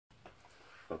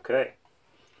Okay.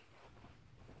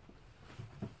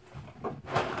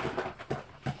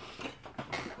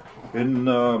 In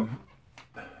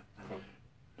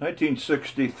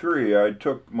 1963, I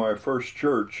took my first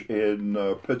church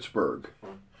in Pittsburgh,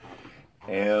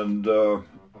 and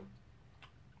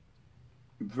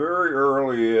very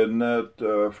early in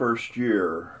that first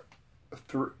year,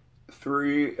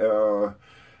 three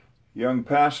young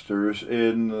pastors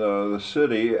in the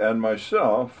city and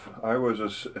myself, I was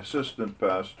an assistant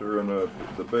pastor in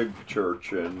the big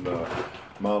church in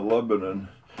Mount Lebanon,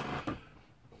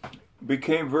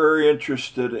 became very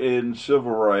interested in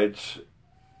civil rights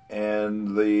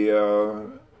and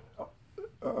the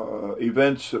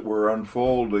events that were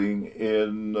unfolding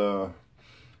in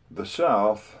the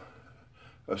South,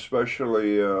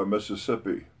 especially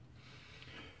Mississippi.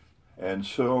 And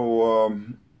so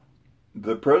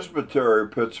the Presbytery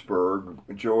of Pittsburgh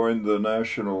joined the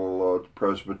National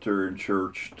Presbyterian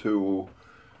Church to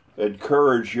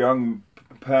encourage young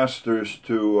pastors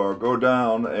to go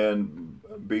down and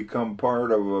become part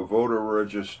of a voter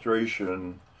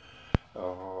registration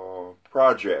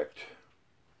project.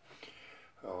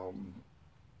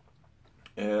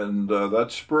 And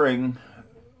that spring,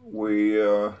 we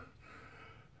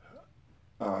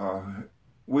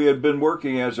had been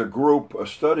working as a group, a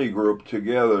study group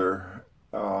together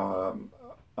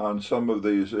on some of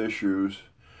these issues.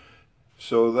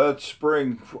 So that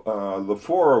spring, the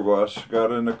four of us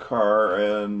got in a car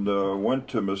and went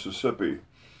to Mississippi.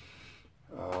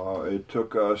 It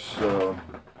took us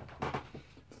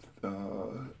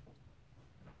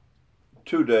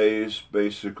 2 days,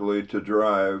 basically, to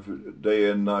drive day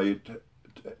and night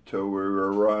till we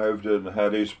arrived in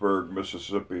Hattiesburg,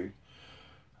 Mississippi.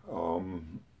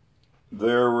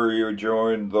 There we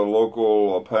joined the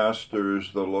local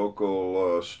pastors, the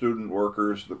local student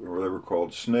workers, they were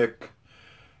called SNCC,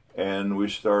 and we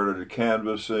started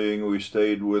canvassing. We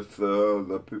stayed with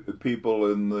the people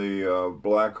in the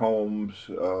black homes,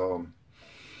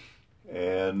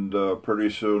 and pretty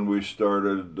soon we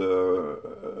started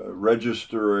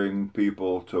registering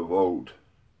people to vote.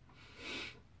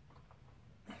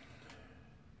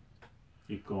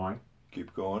 Keep going.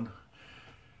 Keep going.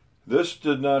 This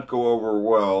did not go over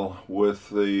well with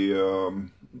the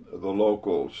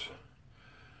locals.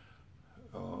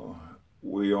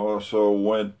 We also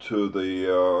went to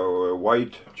the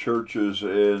white churches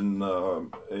in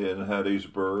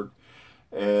Hattiesburg,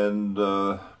 and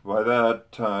by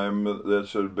that time,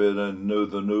 this had been in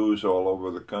the news all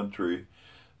over the country.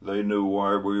 They knew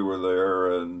why we were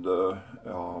there, and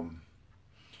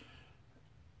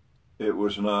it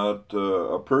was not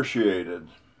appreciated.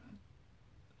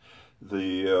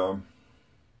 The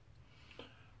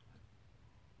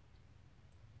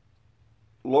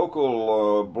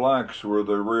local blacks were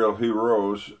the real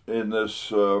heroes in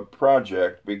this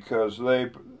project because they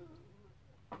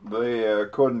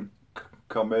couldn't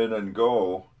come in and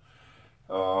go,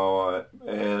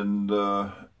 and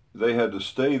they had to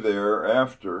stay there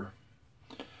after.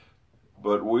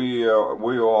 But we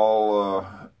all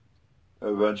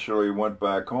eventually went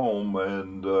back home,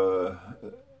 and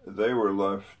they were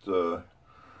left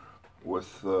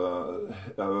with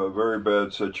a very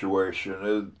bad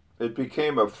situation. It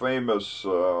became a famous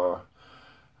news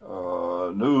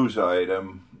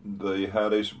item, the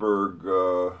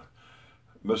Hattiesburg,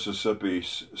 Mississippi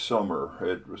summer.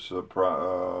 It was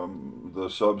the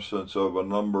substance of a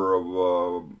number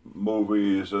of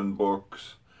movies and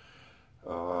books.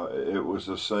 It was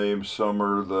the same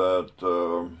summer that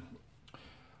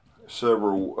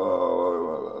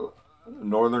several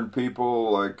northern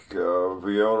people like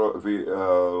Viola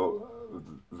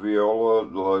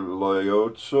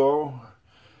Liozzo,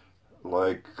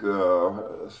 like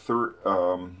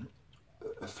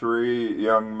three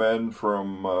young men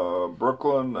from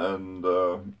Brooklyn, and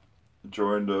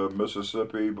joined a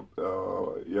Mississippi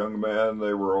young man.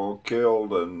 They were all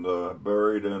killed and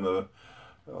buried in a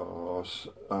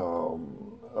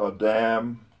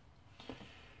dam,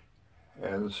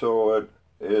 and so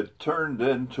it turned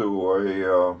into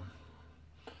a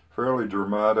fairly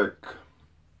dramatic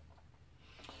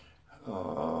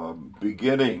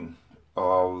beginning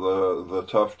of the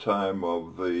tough time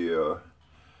of the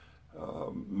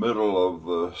middle of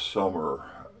the summer,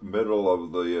 middle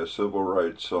of the civil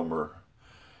rights summer.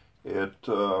 It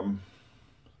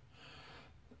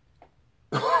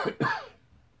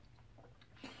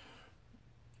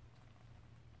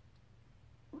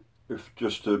if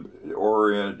just to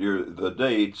orient the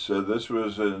dates, this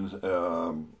was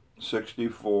in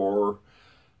 '64.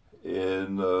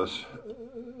 In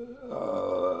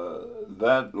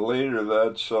that later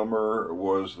that summer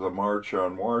was the March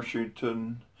on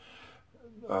Washington.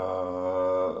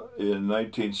 in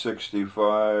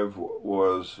 1965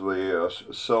 was the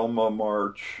Selma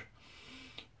March,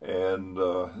 and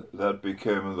that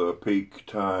became the peak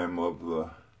time of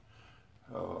the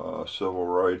civil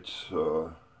rights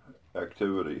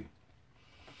activity.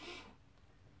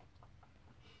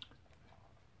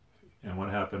 And what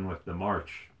happened with the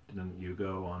march? Didn't you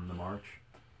go on the march?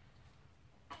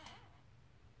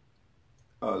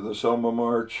 The Selma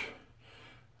March?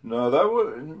 No, that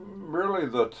was really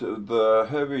the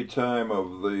heavy time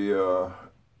of the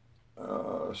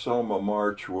Selma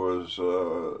March was,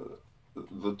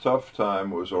 the tough time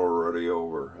was already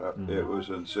over. Mm-hmm. It was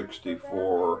in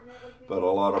 '64 that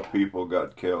a lot of people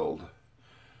got killed.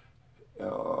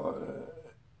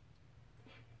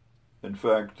 In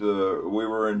fact, we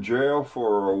were in jail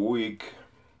for a week,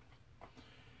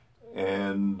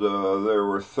 and there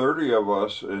were 30 of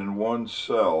us in one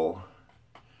cell,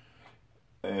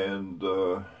 and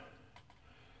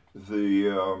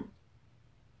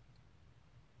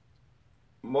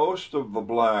most of the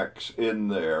blacks in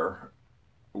there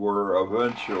were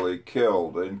eventually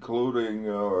killed, including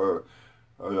a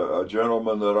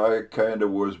gentleman that I kind of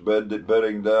was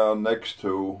bedding down next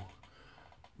to,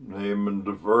 named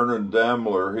Vernon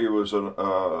Damler. He was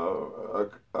a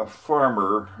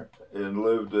farmer and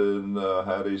lived in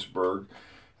Hattiesburg,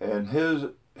 and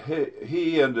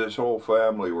he and his whole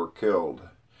family were killed.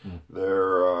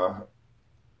 Their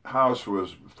house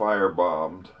was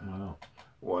firebombed. Wow.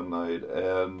 One night,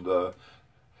 and the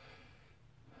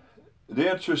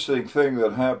interesting thing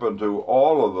that happened to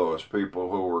all of those people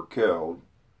who were killed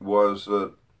was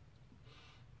that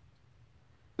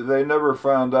they never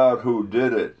found out who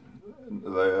did it.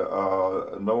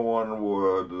 No one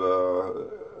would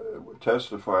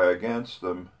testify against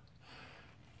them.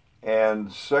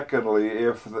 And secondly,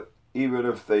 even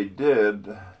if they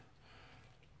did,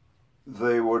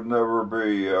 they would never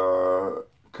be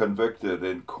convicted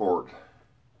in court.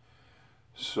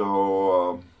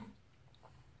 So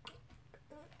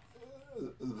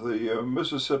the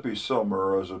Mississippi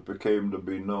Summer, as it became to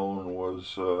be known,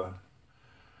 was a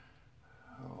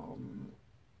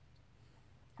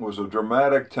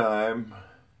dramatic time,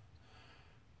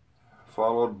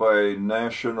 followed by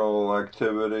national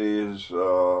activities,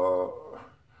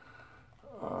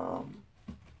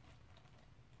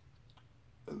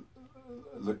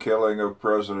 the killing of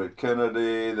President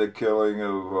Kennedy, the killing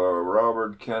of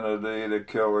Robert Kennedy, the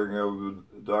killing of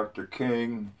Dr.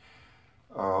 King.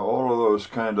 All of those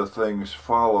kind of things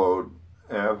followed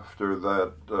after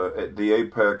that, at the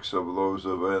apex of those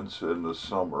events in the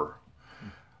summer.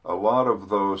 A lot of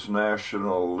those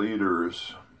national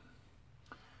leaders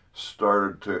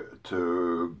started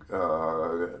to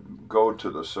go to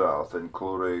the South,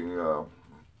 including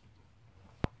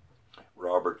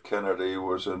Robert Kennedy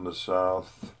was in the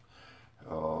South.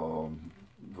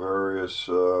 Various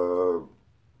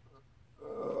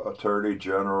attorney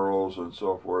generals and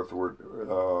so forth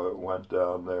went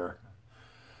down there.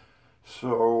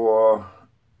 So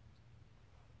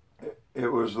it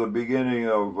was the beginning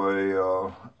of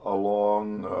a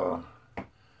long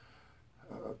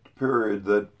period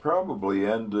that probably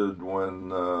ended when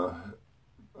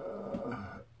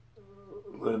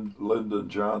Lyndon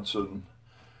Johnson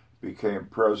became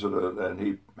president,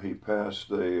 and he passed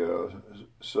a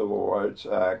Civil Rights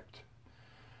Act,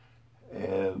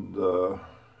 and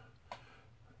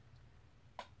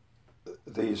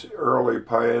these early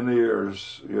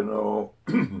pioneers,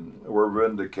 were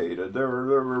vindicated. There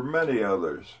were many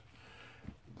others.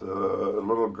 The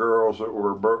little girls that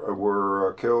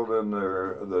were killed in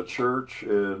the church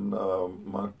in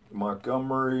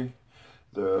Montgomery.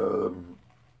 The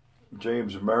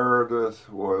James Meredith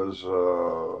was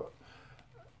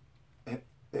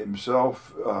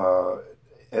himself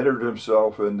entered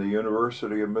himself in the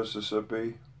University of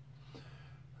Mississippi.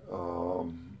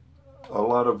 A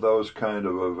lot of those kind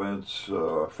of events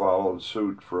followed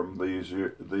suit from these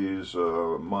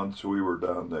months we were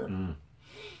down there. Mm.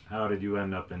 How did you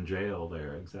end up in jail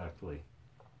there exactly?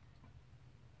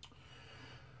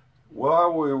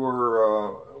 Well,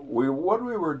 what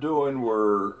we were doing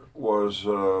was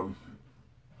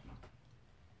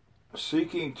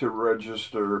seeking to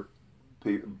register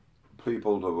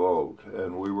people to vote,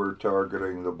 and we were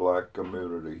targeting the black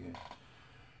community.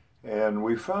 And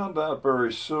we found out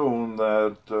very soon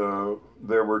that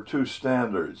there were two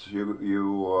standards.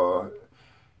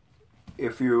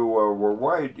 If you were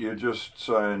white, you just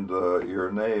signed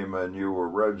your name and you were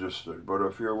registered. But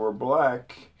if you were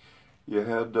black, you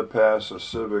had to pass a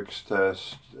civics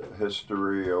test,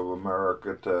 history of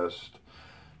America test.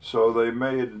 So they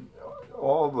made,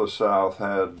 all the South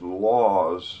had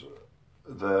laws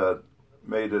that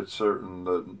made it certain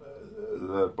that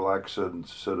that black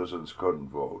citizens couldn't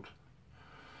vote.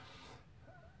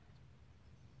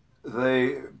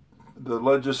 The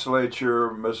legislature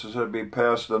of Mississippi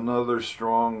passed another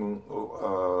strong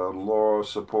law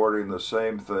supporting the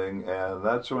same thing, and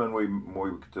that's when we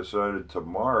decided to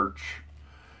march.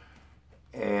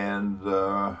 And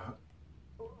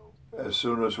as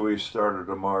soon as we started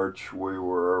to march, we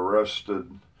were arrested,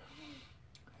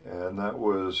 and that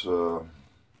was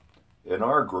in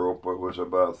our group. It was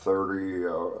about 30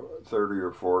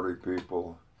 or 40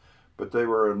 people. But they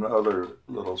were in other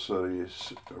little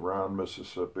cities around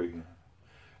Mississippi,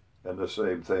 and the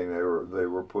same thing. They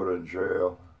were put in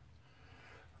jail.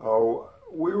 Oh,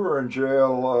 we were in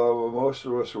jail. Most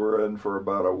of us were in for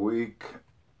about a week.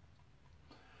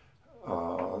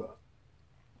 I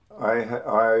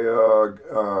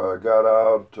got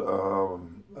out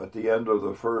at the end of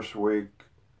the first week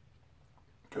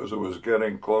because it was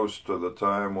getting close to the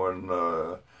time when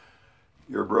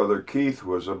your brother Keith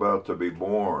was about to be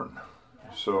born.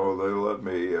 So they let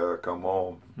me come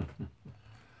home.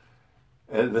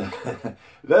 And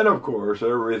then, of course,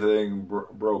 everything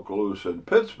broke loose in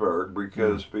Pittsburgh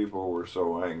because people were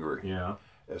so angry. Yeah.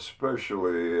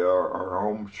 Especially our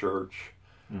home church,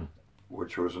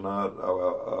 which was not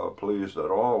pleased at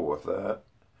all with that.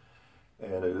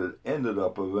 And it ended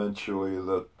up eventually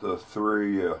that the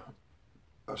three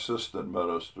assistant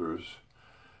ministers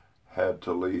had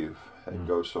to leave and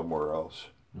go somewhere else.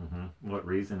 Mm-hmm. What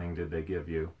reasoning did they give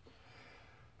you?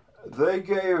 They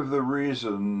gave the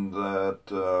reason that,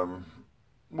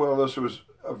 this was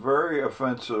very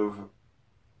offensive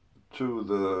to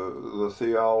the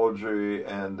theology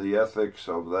and the ethics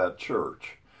of that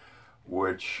church,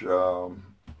 which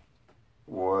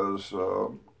was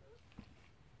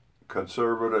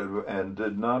conservative and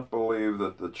did not believe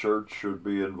that the church should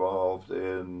be involved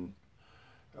in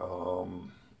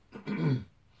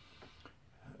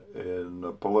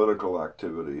political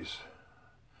activities.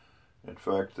 In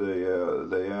fact, they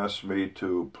asked me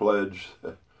to pledge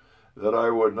that I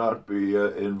would not be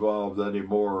involved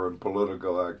anymore in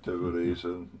political activities,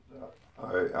 and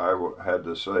I had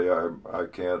to say I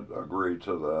can't agree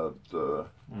to that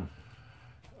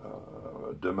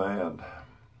demand.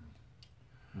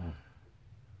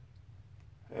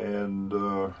 And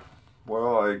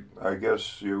I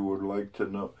guess you would like to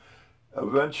know.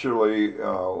 Eventually,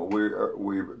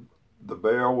 the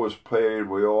bail was paid.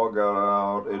 We all got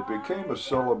out. It became a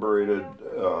celebrated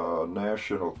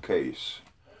national case.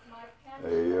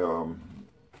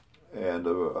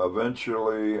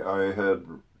 Eventually, I had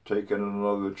taken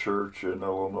another church in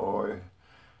Illinois,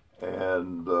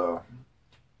 and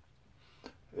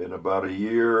in about a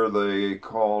year, they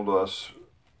called us.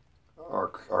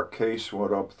 Our case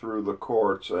went up through the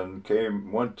courts and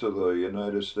went to the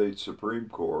United States Supreme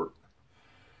Court.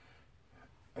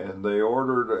 And they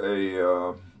ordered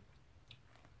an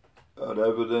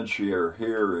evidentiary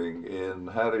hearing in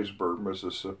Hattiesburg,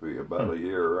 Mississippi, about a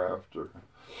year after.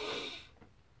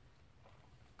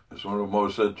 It's one of the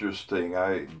most interesting.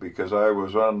 Because I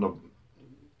was on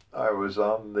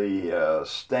the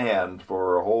stand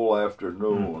for a whole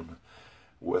afternoon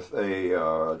with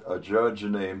a judge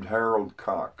named Harold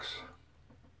Cox.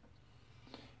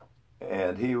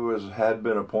 And he had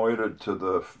been appointed to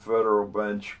the federal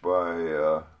bench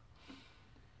by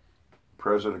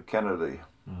President Kennedy.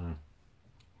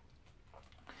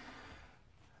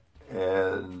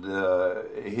 And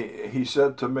he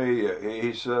said to me,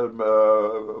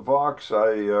 Vaux,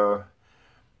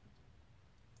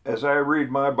 as I read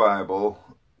my Bible,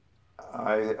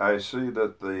 I see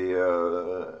that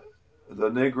the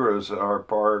Negroes are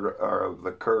part of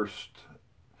the cursed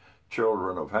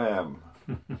children of Ham.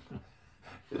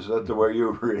 Is that the way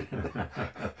you read it?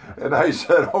 And I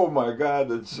said, oh my God,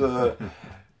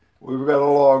 we've got a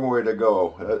long way to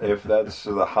go if that's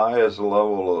the highest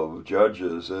level of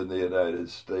judges in the United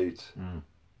States.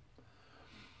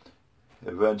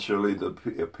 Eventually the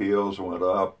appeals went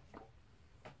up.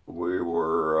 We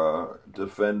were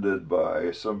defended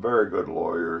by some very good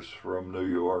lawyers from New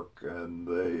York, and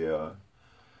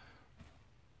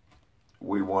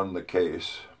we won the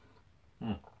case.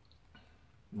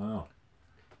 Wow.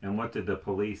 And what did the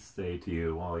police say to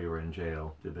you while you were in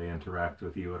jail? Did they interact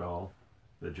with you at all?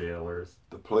 The jailers?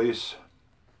 The police?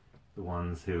 The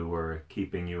ones who were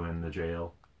keeping you in the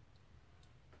jail?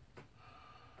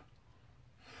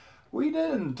 We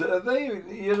didn't. They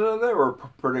were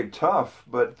pretty tough,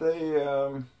 but we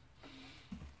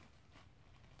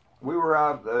were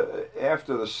out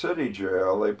after the city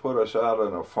jail. They put us out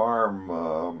in a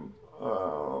farm,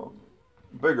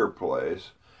 bigger place.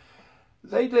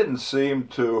 They didn't seem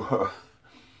to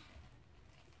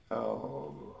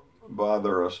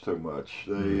bother us too much.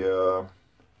 There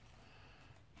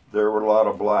were a lot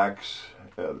of blacks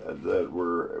that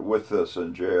were with us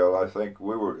in jail. I think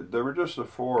there were just the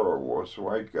four of us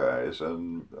white guys,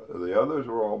 and the others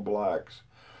were all blacks.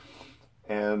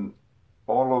 And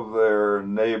all of their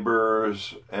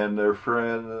neighbors and their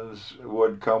friends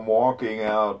would come walking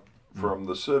out from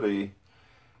the city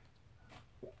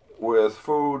with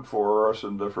food for us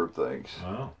and different things.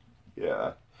 Wow.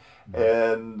 Yeah.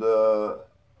 And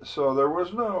so there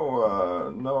was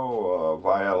no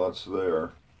violence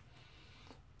there.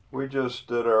 We just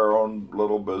did our own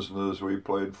little business. We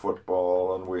played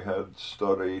football and we had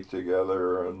study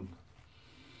together, and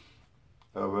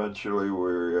eventually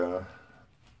we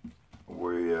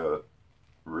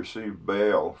received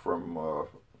bail from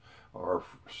our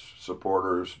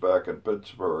supporters back in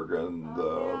Pittsburgh, and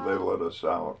they let us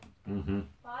out. Mm-hmm. $500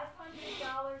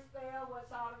 bail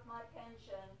was out of my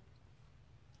pension.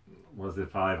 Was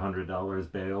it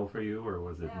 $500 bail for you, or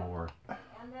was it more?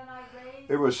 And then I raised...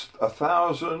 It was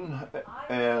 1,000,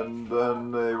 and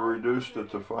then they reduced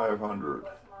it to 500.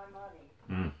 Was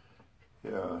my money.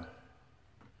 Yeah.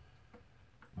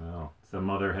 Well, so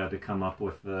Mother had to come up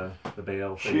with the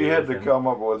bail. She had to come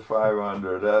up with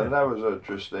 500, and that was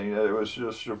interesting. It was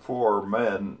just four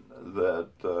men that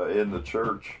in the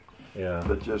church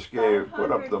that just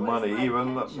put up the money,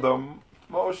 even though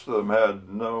most of them had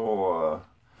no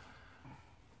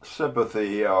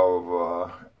sympathy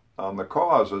of on the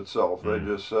cause itself. They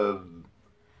just said,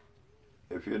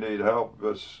 if you need help,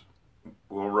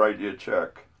 we'll write you a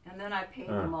check. And then I paid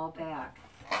them all back.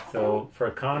 So,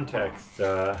 for context,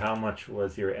 how much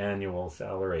was your annual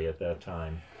salary at that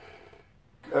time?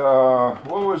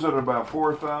 What was it, about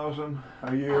 4,000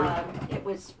 a year? It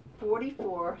was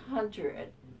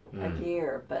 4,400 a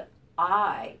year, but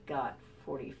I got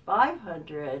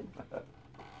 4,500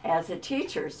 as a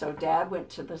teacher. So Dad went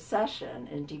to the session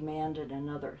and demanded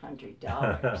another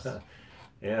 $100.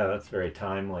 Yeah, that's very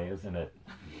timely, isn't it?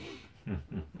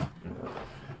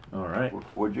 All right.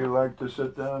 Would you like to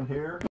sit down here?